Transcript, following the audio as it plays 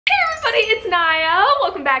everybody, it's Naya.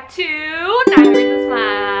 Welcome back to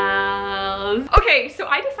NayaReadsandSmiles. Okay, so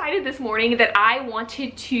I decided this morning that I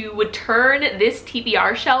wanted to turn this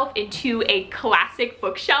TBR shelf into a classic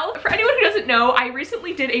bookshelf. For anyone who doesn't know, I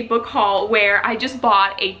recently did a book haul where I just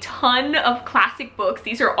bought a ton of classic books.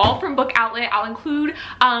 These are all from Book Outlet. I'll include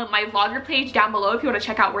my vlogger page down below if you want to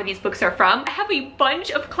check out where these books are from. I have a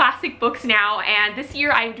bunch of classic books now, and this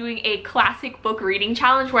year I'm doing a classic book reading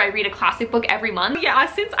challenge where I read a classic book every month. Yeah,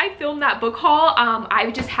 since I filmed that book haul,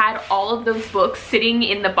 I've just had all of those books sitting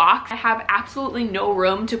in the box. I have absolutely no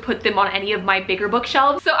room to put them on any of my bigger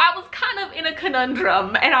bookshelves, so I was kind of in a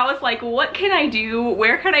conundrum, and I was like, what can I do?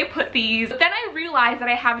 Where can I put these? But then I realized that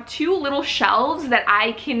I have two little shelves that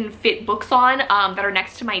I can fit books on that are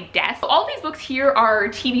next to my desk. So all these books here are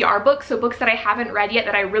TBR books, so books that I haven't read yet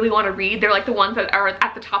that I really want to read. They're like the ones that are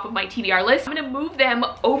at the top of my TBR list. I'm gonna move them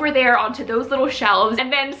over there onto those little shelves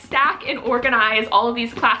and then stack and organize all of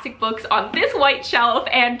these classic books on this white shelf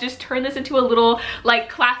and just turn this into a little like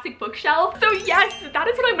classic bookshelf. So yes, that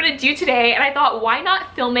is what I'm gonna do today, and I thought why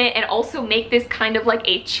not film it and also make this kind of like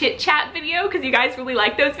a chit chat video because you guys really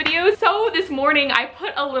like those videos. So this morning I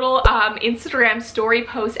put a little Instagram story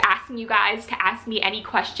post asking you guys to ask me any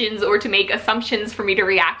questions or to make assumptions for me to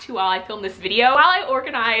react to while I film this video. While I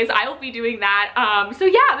organize, I will be doing that. So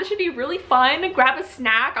yeah, this should be really fun. Grab a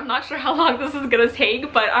snack. I'm not sure how long this is gonna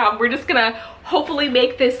take, but we're just gonna hopefully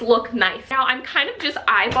make this look nice. Now I'm kind of just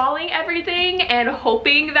eyeballing everything and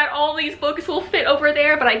hoping that all these books will fit over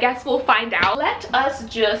there, but I guess we'll find out. Let us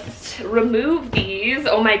just remove these.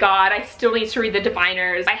 Oh my god, I still need to read the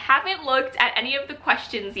diviners. I haven't looked at any of the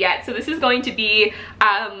questions yet, so this is going to be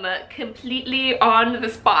completely on the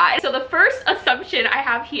spot. So the first assumption I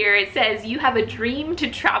have here, it says you have a dream to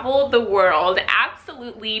travel the world.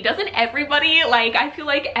 Absolutely. Doesn't everybody? Like, I feel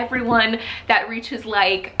like everyone that reaches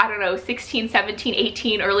like, I don't know, 16, 17,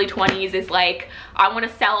 18, early 20s is like, I want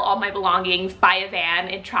to sell all my belongings, buy a van,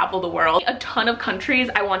 and travel the world. A ton of countries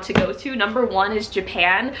I want to go to. Number one is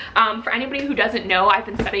Japan. For anybody who doesn't know, I've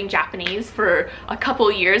been studying Japanese for a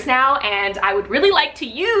couple years now, and I would really like to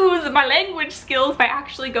use my language skills by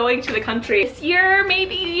actually going to the country this year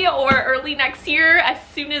maybe, or early next year, as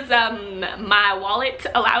soon as my wallet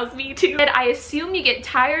allows me to. And I assume you get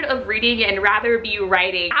tired of reading and rather be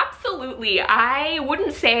writing. Absolutely. I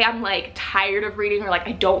wouldn't say I'm like tired of reading or like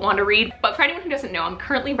I don't want to read, but for anyone who doesn't know, I'm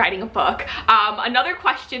currently writing a book. Another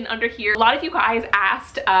question under here, a lot of you guys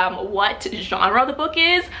asked what genre the book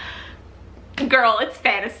is. Girl, it's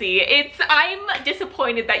fantasy. I'm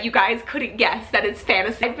disappointed that you guys couldn't guess that it's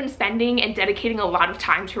fantasy. I've been spending and dedicating a lot of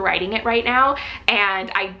time to writing it right now,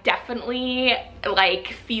 and I definitely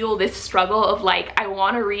like feel this struggle of like, I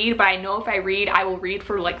want to read, but I know if I read, I will read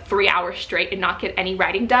for like 3 hours straight and not get any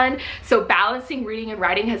writing done. So balancing reading and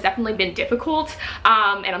writing has definitely been difficult,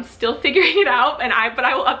 and I'm still figuring it out, but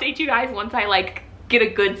I will update you guys once I like get a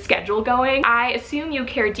good schedule going. I assume you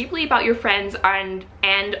care deeply about your friends and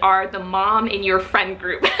are the mom in your friend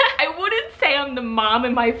group. I wouldn't say I'm the mom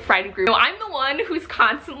in my friend group. No, I'm the one who's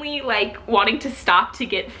constantly like wanting to stop to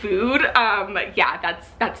get food. Yeah,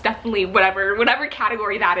 that's definitely whatever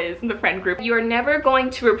category that is in the friend group. You are never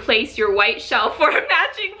going to replace your white shelf for a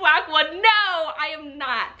matching black one. No, I am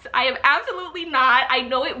not. I am absolutely not. I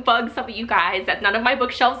know it bugs some of you guys that none of my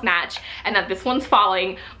bookshelves match and that this one's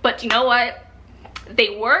falling, but you know what?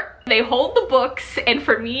 They work, they hold the books, and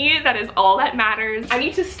for me, that is all that matters. I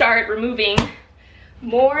need to start removing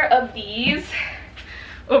more of these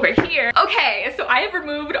over here. Okay, so I have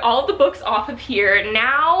removed all the books off of here.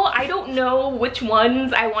 Now, I don't know which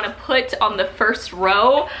ones I want to put on the first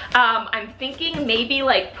row. I'm thinking maybe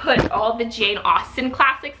like put all the Jane Austen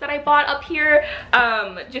classics that I bought up here,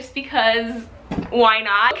 just because why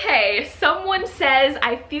not? Okay, someone says,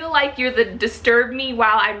 I feel like you're the disturb me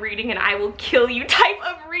while I'm reading and I will kill you type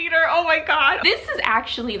of reader. Oh my god. This is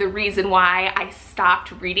actually the reason why I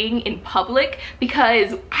stopped reading in public,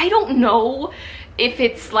 because I don't know if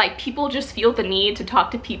it's like people just feel the need to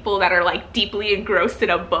talk to people that are like deeply engrossed in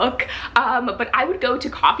a book, but I would go to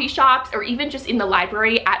coffee shops or even just in the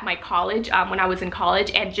library at my college when I was in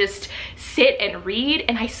college and just sit and read,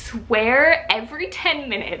 and I swear every 10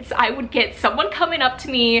 minutes I would get someone coming up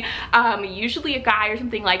to me, usually a guy or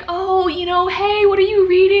something, like, oh, you know, hey, what are you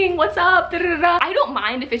reading, what's up, da, da, da. I don't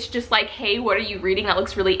mind if it's just like, hey, what are you reading, that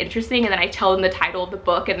looks really interesting, and then I tell them the title of the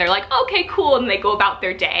book and they're like, okay, cool, and they go about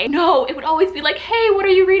their day. No, it would always be like, hey, what are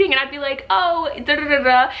you reading? And I'd be like, oh, da da da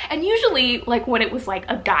da. And usually, like when it was like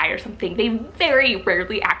a guy or something, they very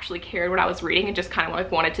rarely actually cared what I was reading and just kind of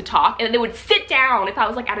like wanted to talk. And they would sit down, if I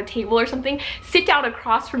was like at a table or something, sit down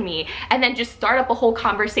across from me and then just start up a whole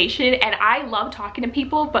conversation. And I love talking to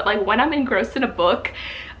people, but like when I'm engrossed in a book,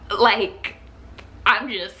 like, I'm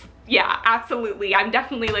just, yeah, absolutely. I'm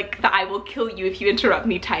definitely like the I will kill you if you interrupt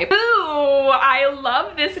me type. Ooh, I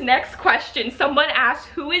love this next question. Someone asked,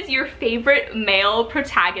 who is your favorite male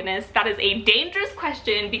protagonist? That is a dangerous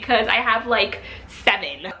question because I have like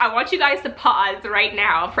 7. I want you guys to pause right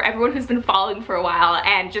now for everyone who's been following for a while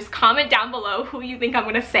and just comment down below who you think I'm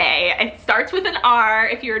gonna say. It starts with an R.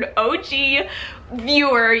 If you're an OG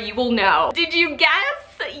viewer, you will know. Did you guess?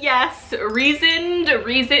 Yes, Reasoned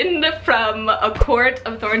from A Court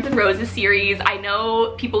of Thorns and Roses series. I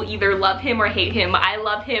know people either love him or hate him. I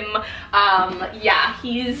love him. Yeah,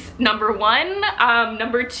 he's number 1.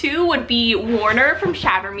 Number 2 would be Warner from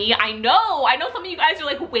Shatter Me. I know some of you guys are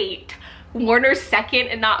like, wait, Warner's second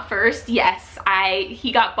and not first. Yes,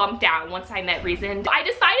 he got bumped down once I met Reasoned. I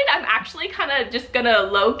decided I'm actually kind of just gonna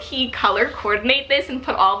low-key color coordinate this and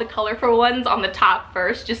put all the colorful ones on the top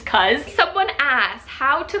first, just cause. Someone asked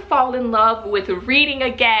how to fall in love with reading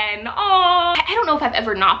again. Oh, I don't know if I've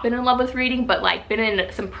ever not been in love with reading, but like been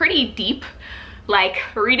in some pretty deep like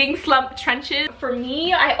reading slump trenches. For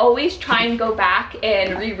me, I always try and go back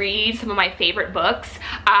and reread some of my favorite books,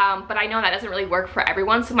 but I know that doesn't really work for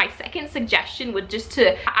everyone. So my second suggestion would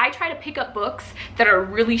I try to pick up books that are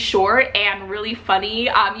really short and really funny.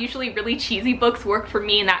 Usually really cheesy books work for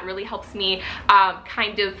me, and that really helps me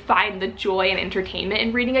kind of find the joy and entertainment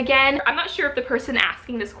in reading again. I'm not sure if the person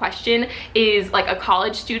asking this question is like a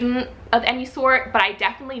college student of any sort, but I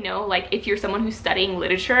definitely know, like, if you're someone who's studying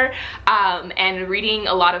literature and reading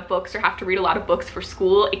a lot of books or have to read a lot of books for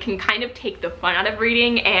school, it can kind of take the fun out of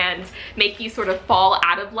reading and make you sort of fall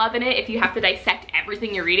out of love in it if you have to dissect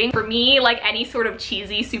everything you're reading. For me, like, any sort of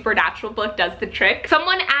cheesy supernatural book does the trick.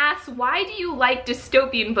 Someone asks, why do you like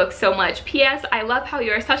dystopian books so much? P.S. I love how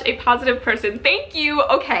you are such a positive person. Thank you.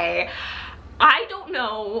 Okay, I don't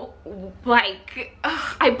know, like,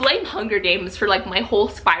 I blame Hunger Games for like my whole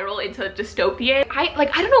spiral into dystopian. I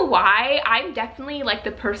don't know why. I'm definitely like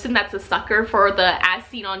the person that's a sucker for the As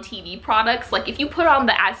Seen on TV products. Like, if you put on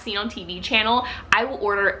the As Seen on TV channel, I will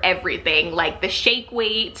order everything, like the shake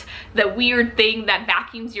weight, the weird thing that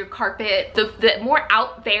vacuums your carpet, the more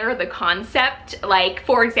out there the concept. Like,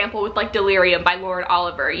 for example, with like Delirium by Lauren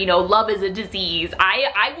Oliver, you know, love is a disease.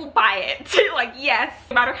 I will buy it. Like, yes,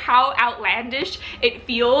 no matter how outlandish it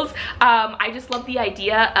feels. I just love the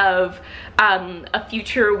idea of a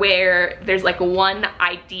future where there's like one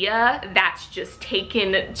idea that's just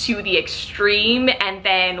taken to the extreme, and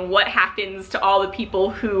then what happens to all the people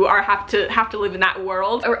who have to live in that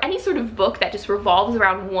world. Or any sort of book that just revolves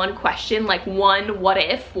around one question, like one what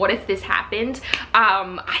if this happened.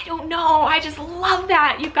 I don't know, I just love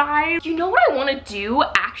that, you guys. You know what I want to do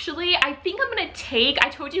actually? I think I'm gonna I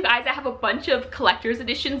told you guys I have a bunch of collector's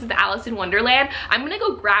editions of Alice in Wonderland. I'm gonna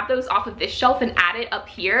go grab those off of this shelf and add it up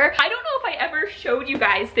here. I don't know if I ever showed you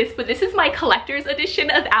guys this, but this is my collector's edition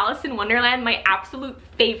of Alice in Wonderland, my absolute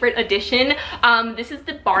favorite edition. This is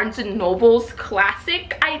the Barnes & Noble's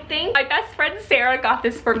classic, I think. My best friend Sarah got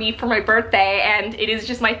this for me for my birthday, and it is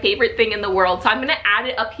just my favorite thing in the world. So I'm gonna add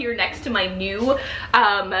it up here next to my new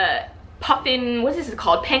Puffin, what is this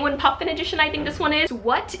called? Penguin Puffin edition, I think this one is.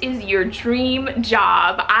 What is your dream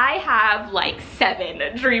job? I have like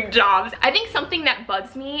 7 dream jobs. I think something that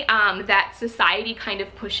bugs me that society kind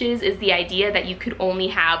of pushes is the idea that you could only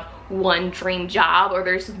have one dream job, or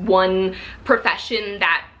there's one profession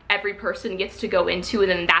that every person gets to go into,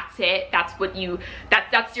 and then that's it. That's what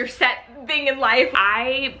that's your set thing in life.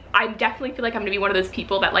 I definitely feel like I'm gonna be one of those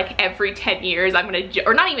people that like every 10 years I'm gonna,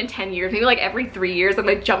 or not even 10 years, maybe like every 3 years I'm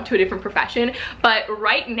gonna jump to a different profession. But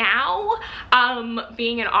right now,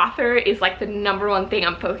 being an author is like the #1 thing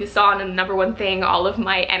I'm focused on, and the #1 thing all of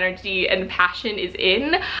my energy and passion is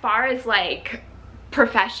in. As far as like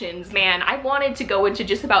professions, man, I wanted to go into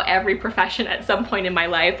just about every profession at some point in my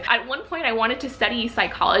life. At one point I wanted to study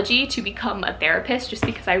psychology to become a therapist, just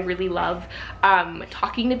because I really love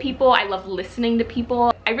talking to people. I love listening to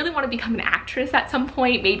people. I really want to become an actress at some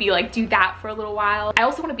point, maybe like do that for a little while. I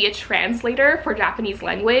also want to be a translator for Japanese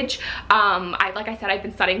language. Like I said, I've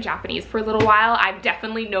been studying Japanese for a little while. I'm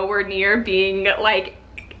definitely nowhere near being like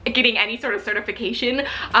getting any sort of certification.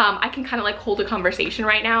 I can kind of like hold a conversation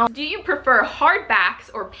right now. Do you prefer hardbacks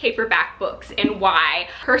or paperback books, and why?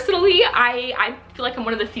 Personally, I feel like I'm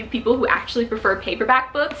one of the few people who actually prefer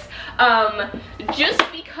paperback books, just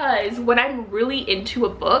because because when I'm really into a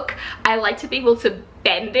book, I like to be able to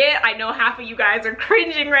bend it. I know half of you guys are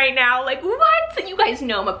cringing right now, like, what? You guys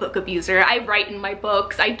know I'm a book abuser. I write in my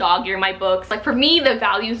books, I dog ear my books. Like, for me, the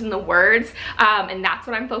value's in the words, and that's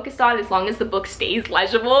what I'm focused on. As long as the book stays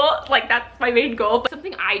legible, like, that's my main goal. But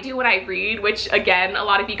something I do when I read, which again, a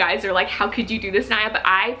lot of you guys are like, how could you do this, Naya? But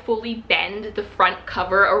I fully bend the front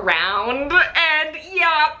cover around, and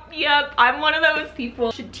yep, I'm one of those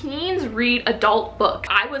people. Should teens read adult books?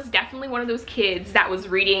 I was definitely one of those kids that was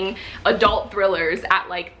reading adult thrillers at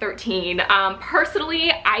like 13.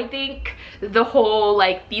 Personally, I think the whole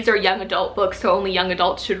like, these are young adult books so only young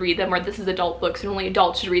adults should read them, or this is adult books and only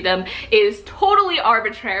adults should read them, is totally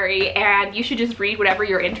arbitrary, and you should just read whatever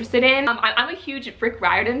you're interested in. I'm a huge Rick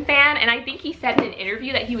Riordan fan, and I think he said in an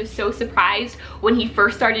interview that he was so surprised when he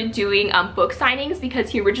first started doing book signings, because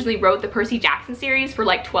he originally wrote the Percy Jackson series for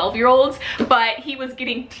like 12-year-olds, but he was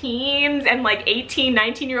getting teens and like 18,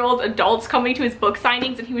 19-year-old adults coming to his book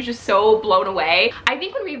signings, and he was just so blown away. I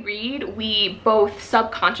think when we read, we both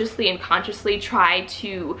subconsciously and consciously try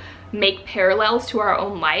to make parallels to our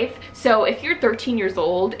own life. So if you're 13 years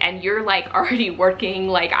old and you're like already working,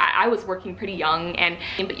 like I was working pretty young,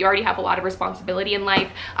 but you already have a lot of responsibility in life,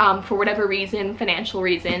 for whatever reason, financial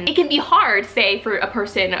reason, it can be hard, say, for a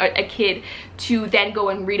person, a kid, to then go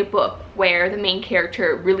and read a book where the main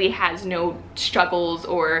character really has no struggles,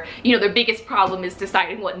 or, you know, their biggest problem is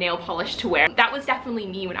deciding what nail polish to wear. That was definitely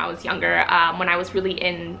me when I was younger, when I was really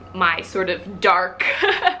in my sort of dark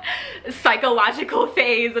psychological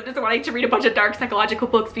phase of just wanting to read a bunch of dark psychological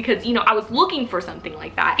books, because, you know, I was looking for something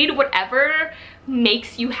like that. Read whatever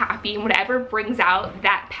makes you happy and whatever brings out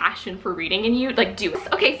that passion for reading in you, like, do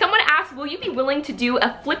it. Okay, someone asked, will you be willing to do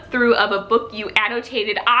a flip through of a book you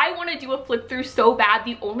annotated? I want to do a flip through so bad.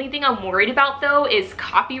 The only thing I'm worried about though is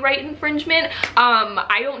copyright infringement.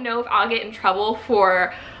 I don't know if I'll get in trouble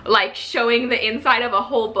for like showing the inside of a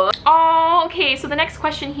whole book. Oh, okay, so the next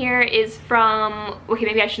question here is from, okay,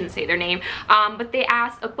 maybe I shouldn't say their name, but they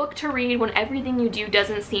asked, a book to read when everything you do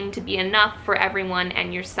doesn't seem to be enough for everyone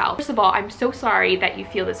and yourself. First of all, I'm so sorry that you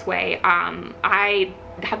feel this way. I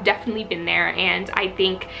have definitely been there, and I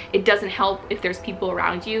think it doesn't help if there's people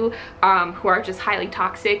around you who are just highly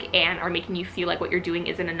toxic and are making you feel like what you're doing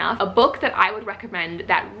isn't enough. A book that I would recommend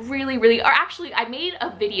that really, or actually I made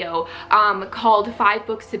a video called 5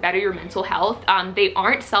 Books to Better Your Mental Health. They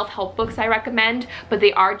aren't self-help books I recommend, but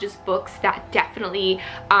they are just books that definitely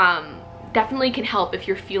can help if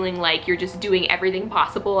you're feeling like you're just doing everything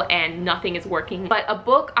possible and nothing is working. But a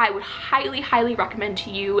book I would highly recommend to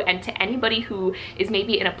you and to anybody who is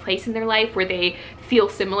maybe in a place in their life where they feel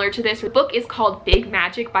similar to this. The book is called Big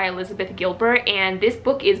Magic by Elizabeth Gilbert, and this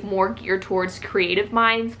book is more geared towards creative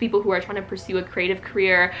minds, people who are trying to pursue a creative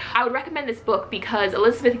career. I would recommend this book because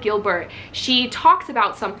Elizabeth Gilbert, she talks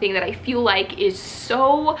about something that I feel like is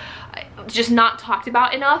so just not talked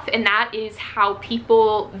about enough, and that is how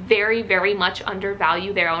people very much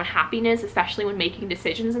undervalue their own happiness, especially when making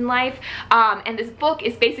decisions in life. And this book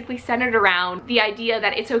is basically centered around the idea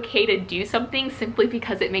that it's okay to do something simply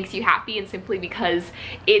because it makes you happy and simply because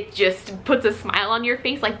it just puts a smile on your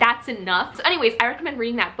face. Like, that's enough. So anyways, I recommend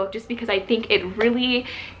reading that book just because I think it really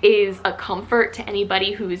is a comfort to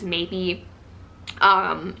anybody who's maybe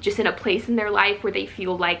just in a place in their life where they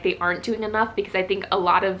feel like they aren't doing enough, because I think a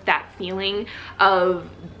lot of that feeling of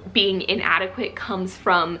being inadequate comes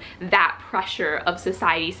from that pressure of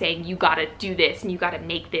society saying you gotta do this and you gotta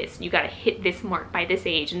make this and you gotta hit this mark by this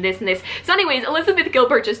age and this and this. So anyways, Elizabeth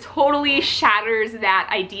Gilbert just totally shatters that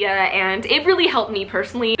idea, and it really helped me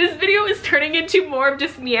personally. This video is turning into more of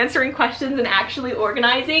just me answering questions and actually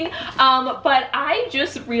organizing, but I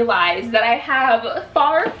just realized that I have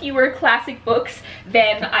far fewer classic books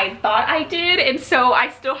than I thought I did, and so I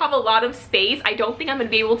still have a lot of space. I don't think I'm gonna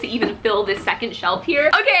be able to even fill this second shelf here.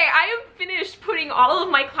 Okay, I am finished putting all of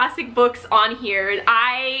my classic books on here.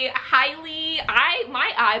 My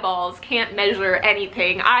eyeballs can't measure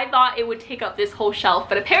anything. I thought it would take up this whole shelf,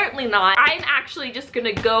 but apparently not. I'm actually just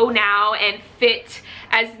gonna go now and fit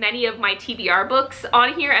as many of my TBR books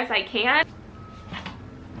on here as I can.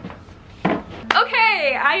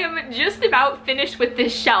 Okay, I am just about finished with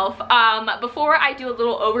this shelf. Before I do a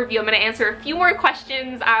little overview, I'm gonna answer a few more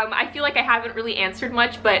questions. I feel like I haven't really answered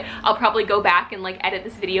much, but I'll probably go back and like edit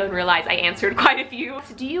this video and realize I answered quite a few.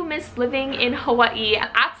 So, do you miss living in Hawaii?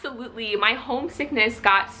 Absolutely. My homesickness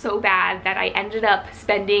got so bad that I ended up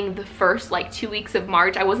spending the first like 2 weeks of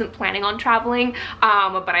March. I wasn't planning on traveling,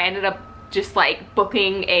 but I ended up just like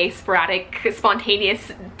booking a sporadic,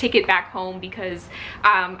 spontaneous ticket back home because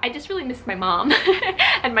I just really missed my mom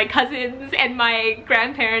and my cousins and my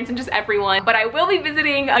grandparents and just everyone. But I will be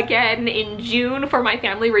visiting again in June for my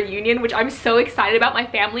family reunion, which I'm so excited about. My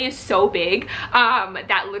family is so big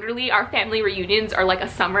that literally our family reunions are like a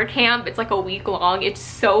summer camp. It's like a week long. It's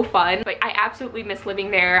so fun. But I absolutely miss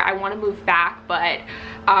living there. I want to move back, but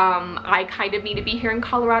I kind of need to be here in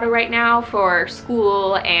Colorado right now for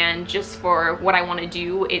school and just for what I want to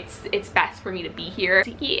do. It's best for me to be here.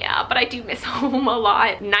 So yeah, but I do miss home a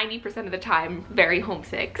lot. 90% of the time, very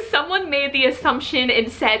homesick. Someone made the assumption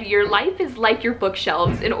and said your life is like your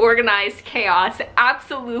bookshelves, an organized chaos.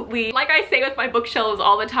 Absolutely. Like I say with my bookshelves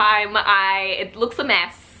all the time, it looks a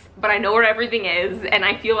mess, but I know where everything is, and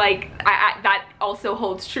I feel like that also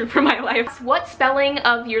holds true for my life. What spelling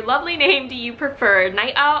of your lovely name do you prefer,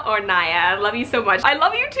 Naya or Naya? I love you so much. I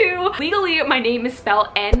love you too. Legally, my name is spelled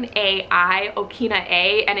N-A-I, Okina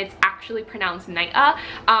A, and it's actually pronounced Naya.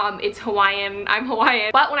 It's Hawaiian. I'm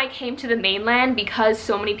Hawaiian. But when I came to the mainland, because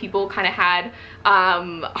so many people kind of had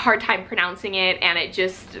a hard time pronouncing it, and it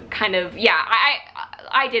just kind of, yeah,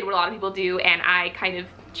 I did what a lot of people do, and I kind of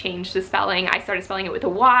changed the spelling. I started spelling it with a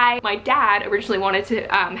Y. My dad originally wanted to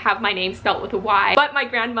have my name spelled with a Y, but my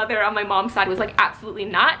grandmother on my mom's side was like, absolutely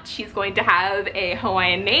not. She's going to have a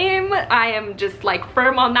Hawaiian name. I am just like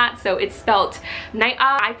firm on that, so it's spelled Naya.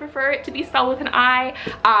 I prefer it to be spelled with an I.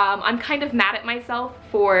 I'm kind of mad at myself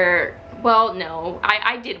for, well, no,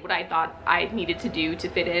 I did what I thought I needed to do to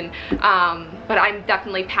fit in, but I'm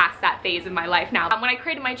definitely past that phase in my life now. When I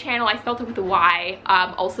created my channel, I spelled it with a Y,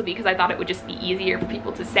 also because I thought it would just be easier for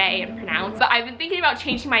people to say and pronounce. But I've been thinking about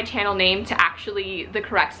changing my channel name to actually the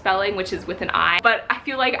correct spelling, which is with an I. But I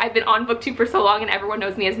feel like I've been on BookTube for so long and everyone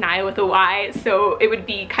knows me as Naya with a Y, so it would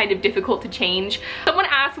be kind of difficult to change. Someone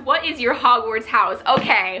asked, what is your Hogwarts house?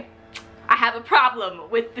 Okay, I have a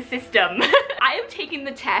problem with the system. I have taken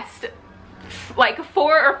the test like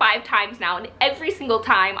 4 or 5 times now, and every single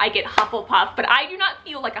time I get Hufflepuff, but I do not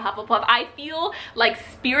feel like a Hufflepuff. I feel like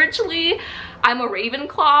spiritually I'm a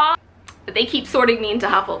Ravenclaw, but they keep sorting me into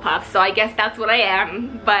Hufflepuff, so I guess that's what I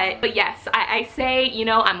am. But yes, I say, you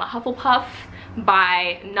know, I'm a Hufflepuff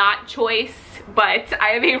by not choice, but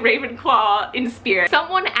I am a Ravenclaw in spirit.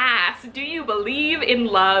 Someone asked, do you believe in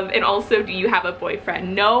love, and also do you have a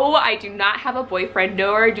boyfriend? No, I do not have a boyfriend,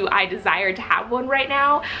 nor do I desire to have one right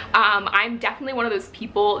now. I'm definitely one of those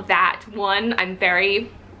people that, one, I'm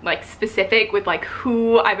very like specific with like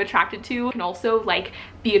who I'm attracted to. I can also like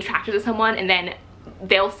be attracted to someone and then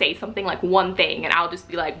they'll say something like one thing and I'll just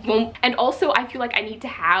be like boom. And also I feel like I need to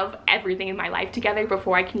have everything in my life together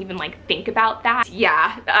before I can even like think about that.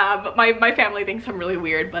 Yeah, my family thinks I'm really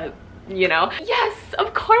weird, but you know. Yes,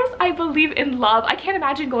 of course I believe in love. I can't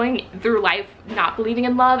imagine going through life not believing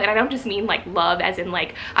in love, and I don't just mean like love as in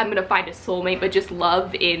like I'm gonna find a soulmate, but just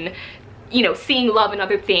love in, you know, seeing love in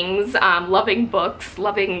other things, loving books,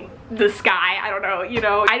 loving the sky. I don't know, you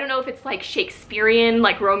know. I don't know if it's like Shakespearean,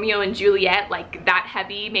 like Romeo and Juliet, like that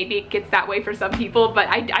heavy. Maybe it gets that way for some people, but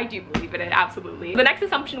I do believe in it, absolutely. The next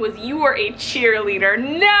assumption was you were a cheerleader.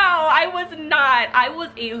 No, I was not. I was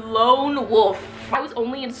a lone wolf. I was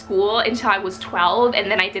only in school until I was 12,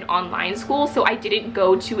 and then I did online school, so I didn't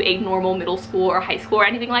go to a normal middle school or high school or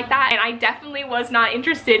anything like that. And I definitely was not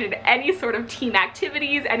interested in any sort of team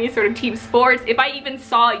activities, any sort of team sports. If I even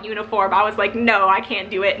saw a uniform, I was like, no, I can't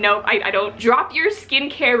do it. Nope, I don't. Drop your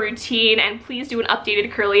skincare routine and please do an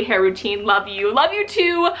updated curly hair routine. Love you. Love you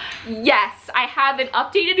too. Yes, I have an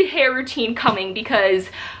updated hair routine coming because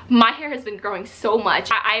my hair has been growing so much.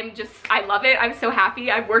 I love it. I'm so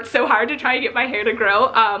happy. I've worked so hard to try to get my hair to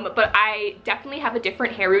grow, but I definitely have a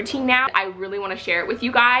different hair routine now. I really want to share it with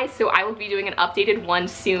you guys, so I will be doing an updated one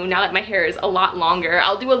soon now that my hair is a lot longer.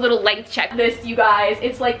 I'll do a little length check. This, you guys,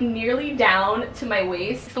 it's like nearly down to my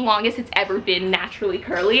waist. It's the longest it's ever been naturally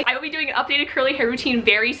curly. I will be doing an updated curly hair routine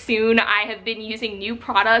very soon. I have been using new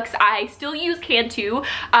products. I still use Cantu,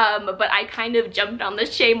 but I kind of jumped on the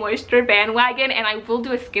Shea Moisture bandwagon, and I will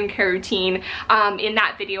do a skincare routine in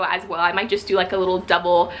that video as well. I might just do like a little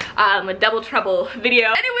double trouble video.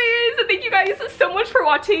 Anyways, thank you guys so much for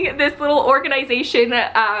watching this little organization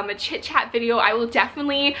chit chat video. I will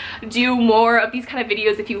definitely do more of these kind of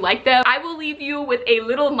videos if you like them. I will leave you with a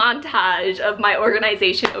little montage of my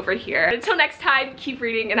organization over here. Until next time, keep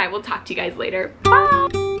reading, and I will talk to you guys later. Bye!